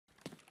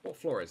What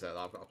floor is it that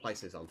I've got to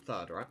place this on?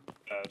 Third, right?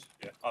 Third,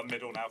 yeah. I'm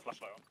middle now,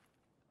 flashlight on.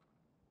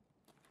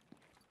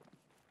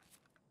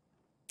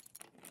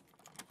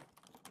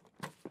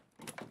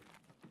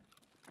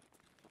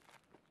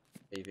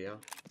 EVR. Is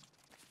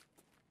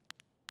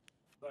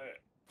that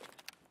it?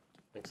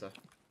 I think so.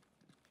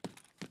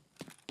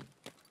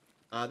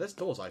 There's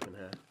doors open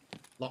here.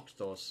 Locked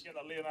doors. You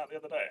get that Leon out the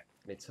other day?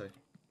 Me too.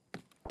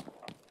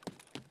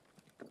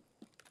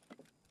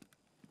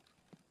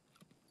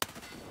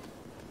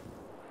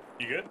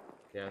 You good?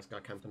 Yeah, there's a guy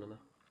camping in there.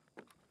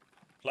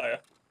 Player.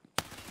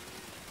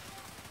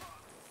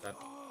 Dead.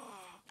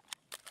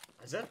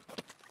 Is it?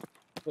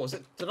 What was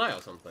it today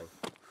or something?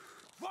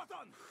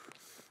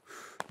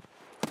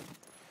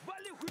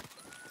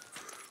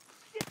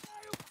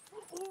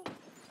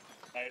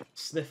 Hey.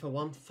 Sniffer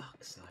one?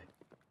 Fuck's sake.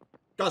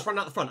 Guys, run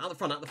out the front, out the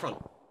front, out the front.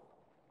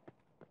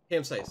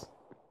 PMCs.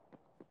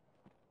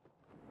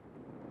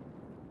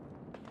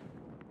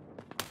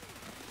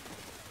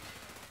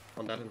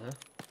 One dead in here.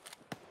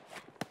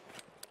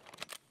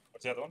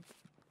 What's the other one?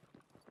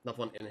 Another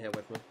one in here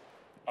with me.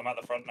 I'm at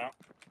the front now.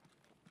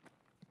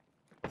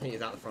 I think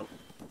he's out the front.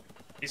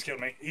 He's killed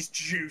me. He's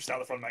juiced out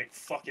the front, mate.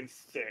 Fucking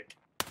thick.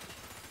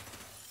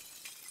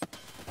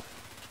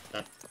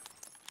 Dead.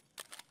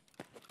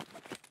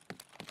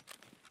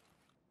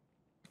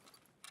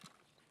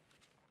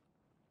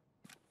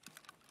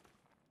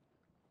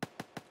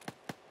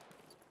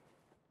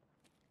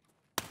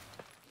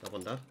 Another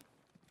one dead.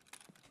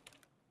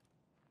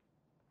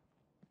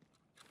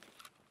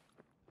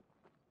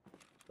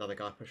 Another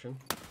guy pushing.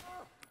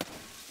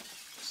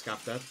 Scab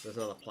dead. There's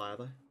another player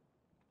there.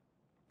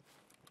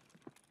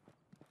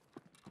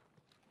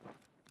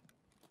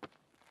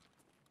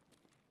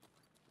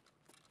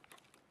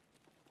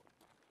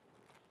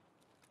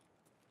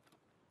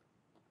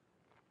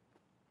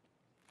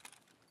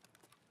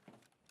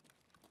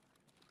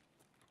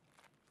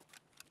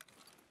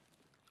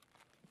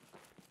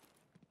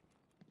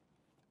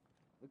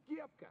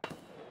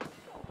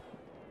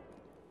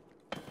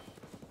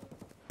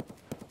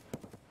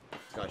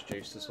 This guy's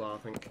juiced as well, I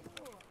think.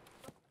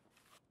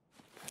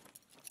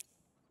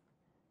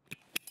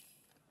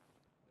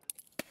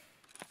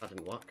 That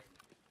didn't work.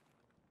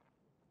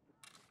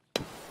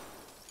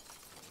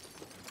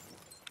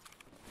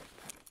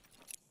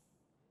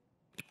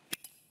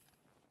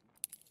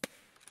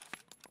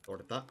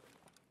 Ordered that.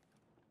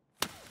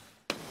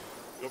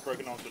 You're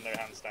broken arms with no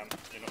handstand.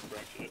 You're not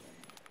throwing shit.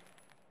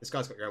 This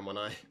guy's got your own one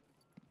eye.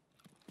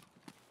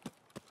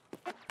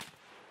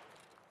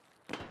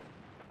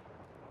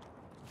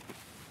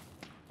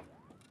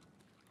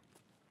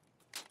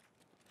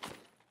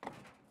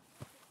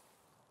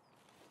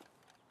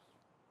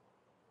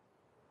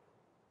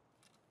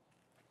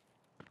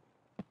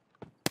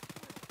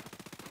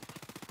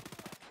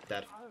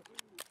 Dead.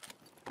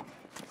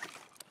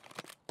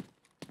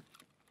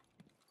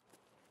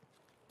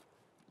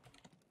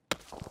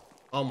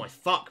 Oh my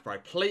fuck, bro.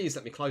 Please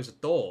let me close the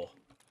door.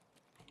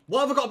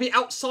 Why have I got to be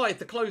outside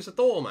to close the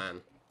door,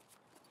 man?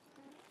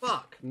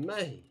 Fuck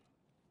me.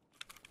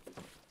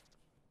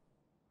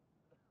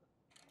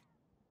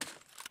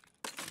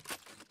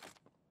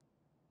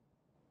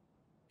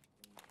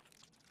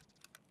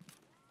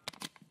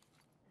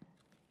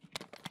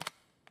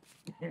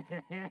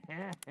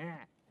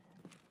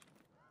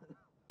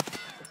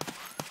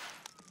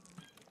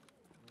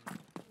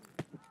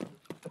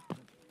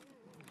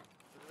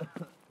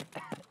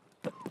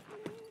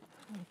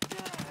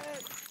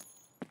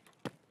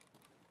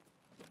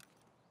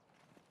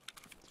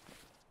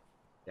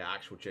 Yeah,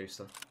 actual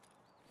juicer.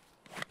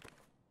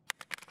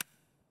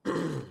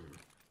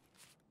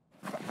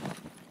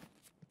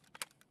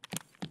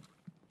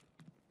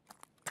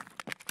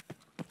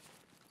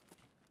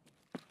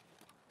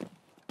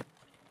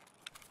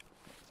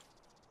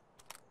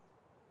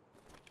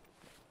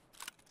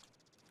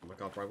 Oh my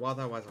god, bro, why are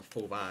they always have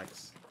full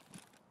bags?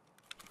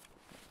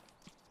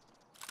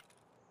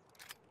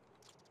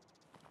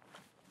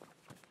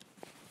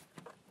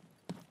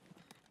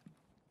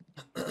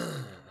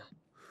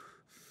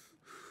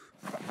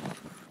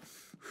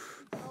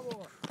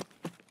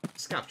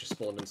 Scav just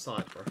spawned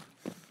inside, bro.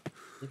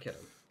 You kidding?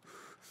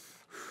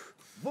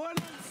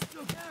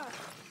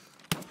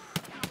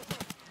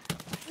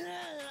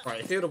 Right,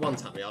 if he would have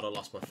one-tapped me, I'd have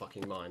lost my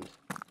fucking mind.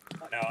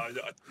 No,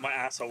 my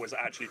asshole was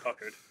actually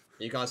puckered.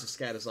 You guys are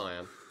scared as I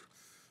am.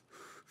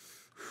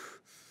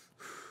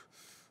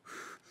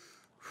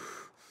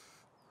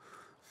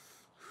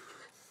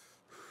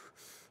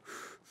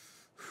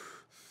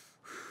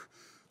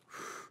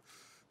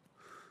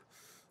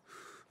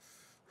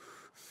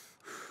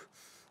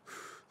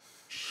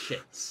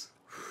 Shits.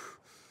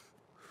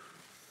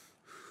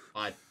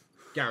 I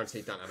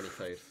guaranteed don't have any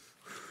food.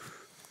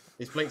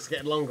 These blinks are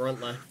getting longer,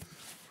 aren't they?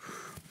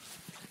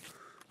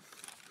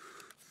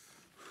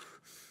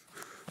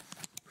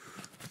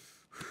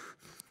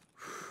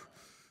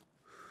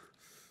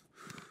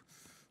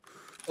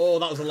 Oh,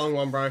 that was a long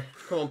one, bro.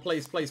 Come on,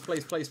 please, please,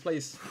 please, please,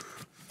 please.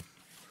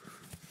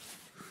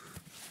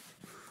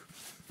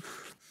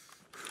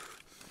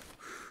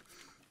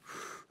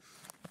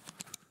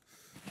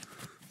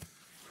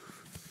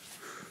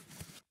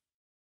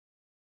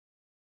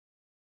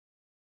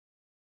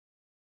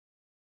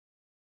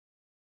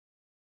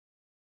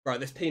 Bro,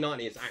 this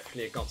P90 is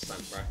actually a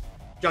godsend, bro.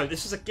 Joe,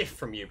 this is a gift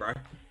from you, bro.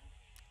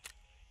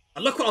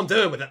 And look what I'm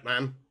doing with it,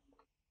 man.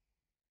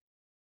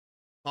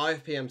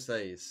 5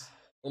 PMCs.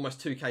 Almost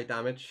 2k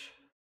damage.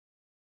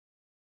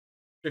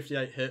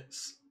 58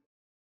 hits.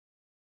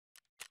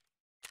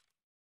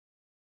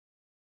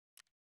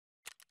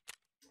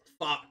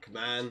 Fuck,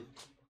 man.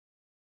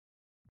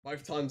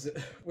 Both times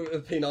with the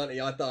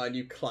P90 I die and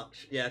you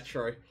clutch. Yeah,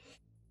 true.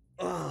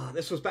 Ah,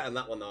 this was better than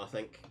that one though, I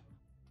think.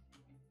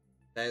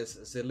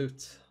 There's the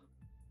loot.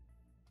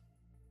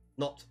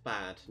 Not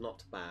bad,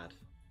 not bad.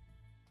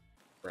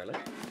 Really?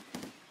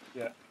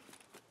 Yeah.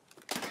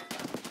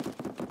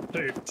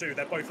 Two,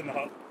 they're both in the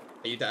hut.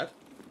 Are you dead?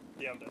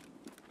 Yeah, I'm dead.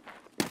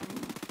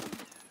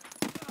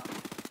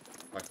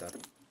 Both dead.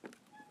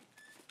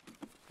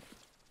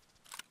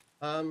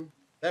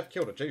 They've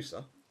killed a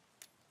juicer.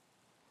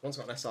 One's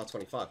got an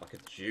SR-25, like a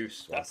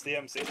juice one. That's the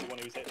MC, the one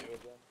who's hit you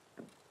with them.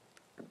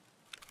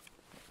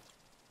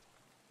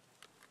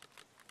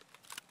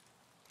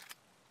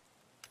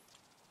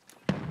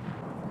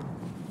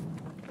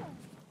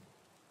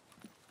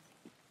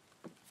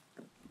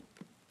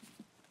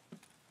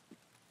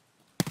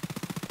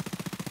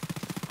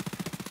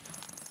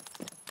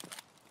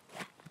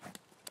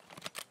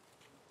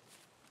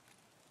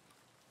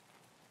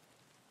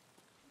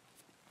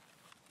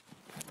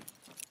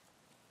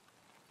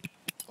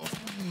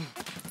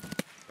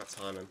 That's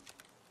timing.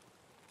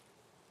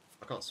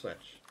 I can't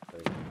switch. There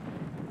we go.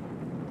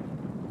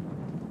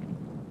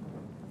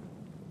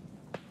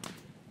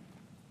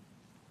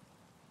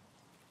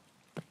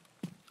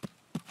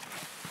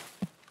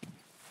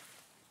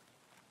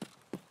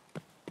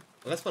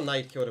 Unless my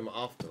nade killed him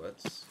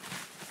afterwards.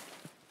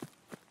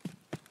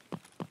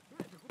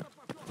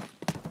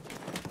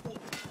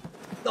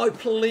 No,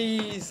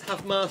 please!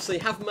 Have mercy,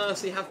 have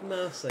mercy, have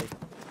mercy.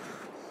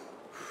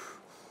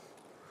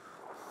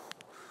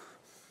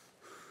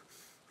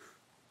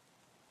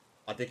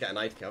 I did get a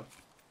nade kill.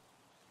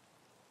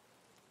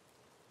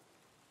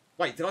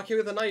 Wait, did I kill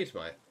with a nade,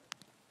 mate?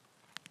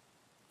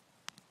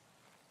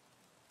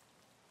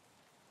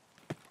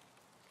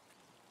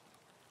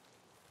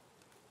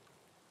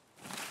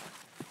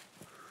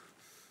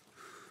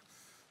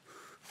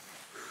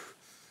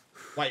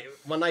 Wait,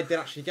 my nade did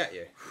actually get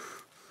you?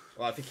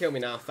 Well, if you kill me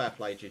now, fair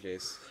play,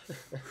 GG's.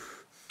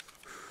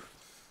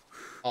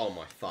 Oh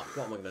my fuck,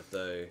 what am I gonna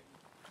do?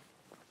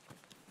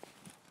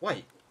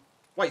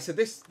 Wait, so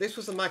this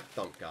was the mag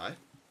dump guy?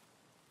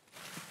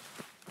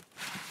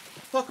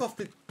 Fuck off,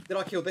 did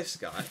I kill this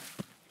guy?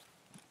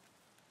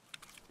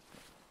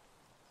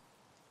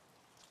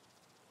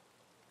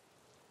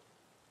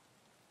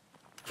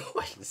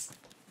 Boys.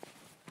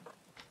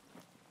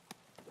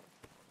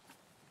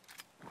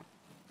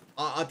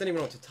 I don't even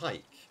know what to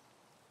take.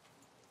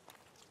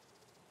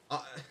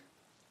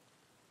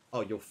 Oh,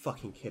 you're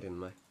fucking kidding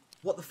me.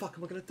 What the fuck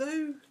am I gonna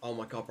do? Oh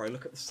my god, bro,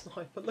 look at the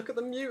sniper, look at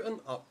the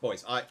mutant. Oh,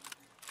 boys,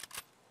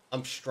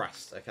 I'm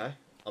stressed, okay?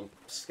 I'm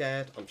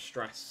scared, I'm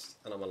stressed,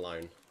 and I'm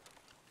alone.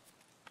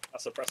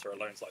 That suppressor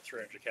alone's like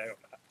 300k on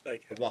that. There you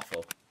The go.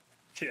 waffle.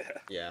 Yeah.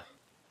 Yeah.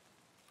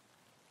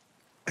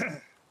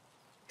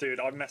 Dude,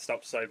 I messed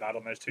up so bad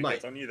on those two Mate.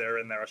 kids. I knew they were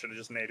in there. I should have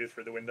just naded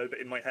through the window, but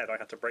in my head I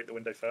had to break the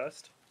window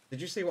first. Did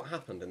you see what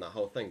happened in that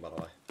whole thing, by the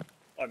way?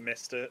 I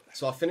missed it.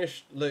 So I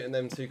finished looting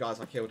them two guys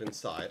I killed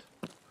inside.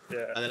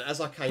 Yeah. And then as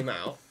I came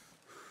out,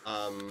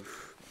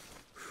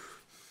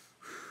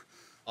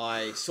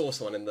 I saw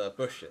someone in the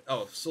bushes.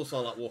 Oh, saw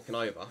someone like walking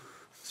over,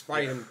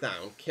 sprayed him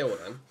down, killed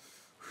him.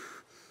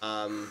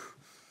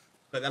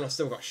 But then I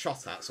still got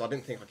shot at, so I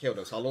didn't think I killed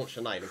him. So I launched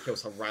a nade and killed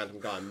some random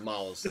guy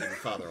miles even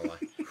further away.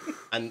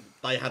 And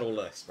they had all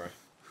this, bro.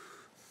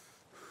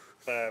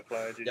 Fair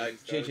play, GG's, Yo,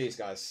 guys. GG's,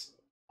 guys.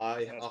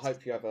 I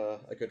hope you have a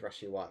good rest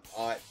of your life.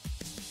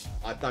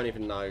 I don't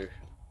even know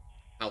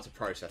how to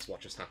process what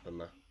just happened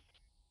there.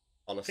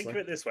 Honestly. Think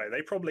of it this way: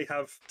 they probably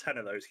have 10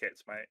 of those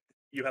kits, mate.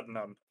 You had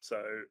none,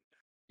 so.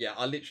 Yeah,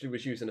 I literally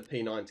was using a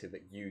P90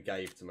 that you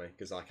gave to me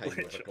because I came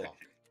with a Glock.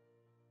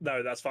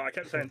 No, that's fine. I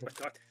kept saying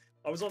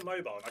I was on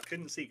mobile and I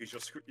couldn't see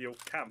because your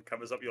cam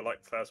covers up your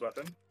like first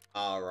weapon.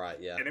 Oh, right,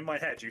 yeah. And in my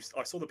head,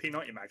 I saw the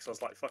P90 mag, so I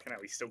was like, "Fucking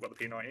hell, he's still got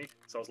the P90."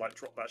 So I was like,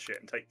 "Drop that shit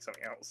and take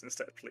something else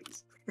instead,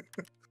 please."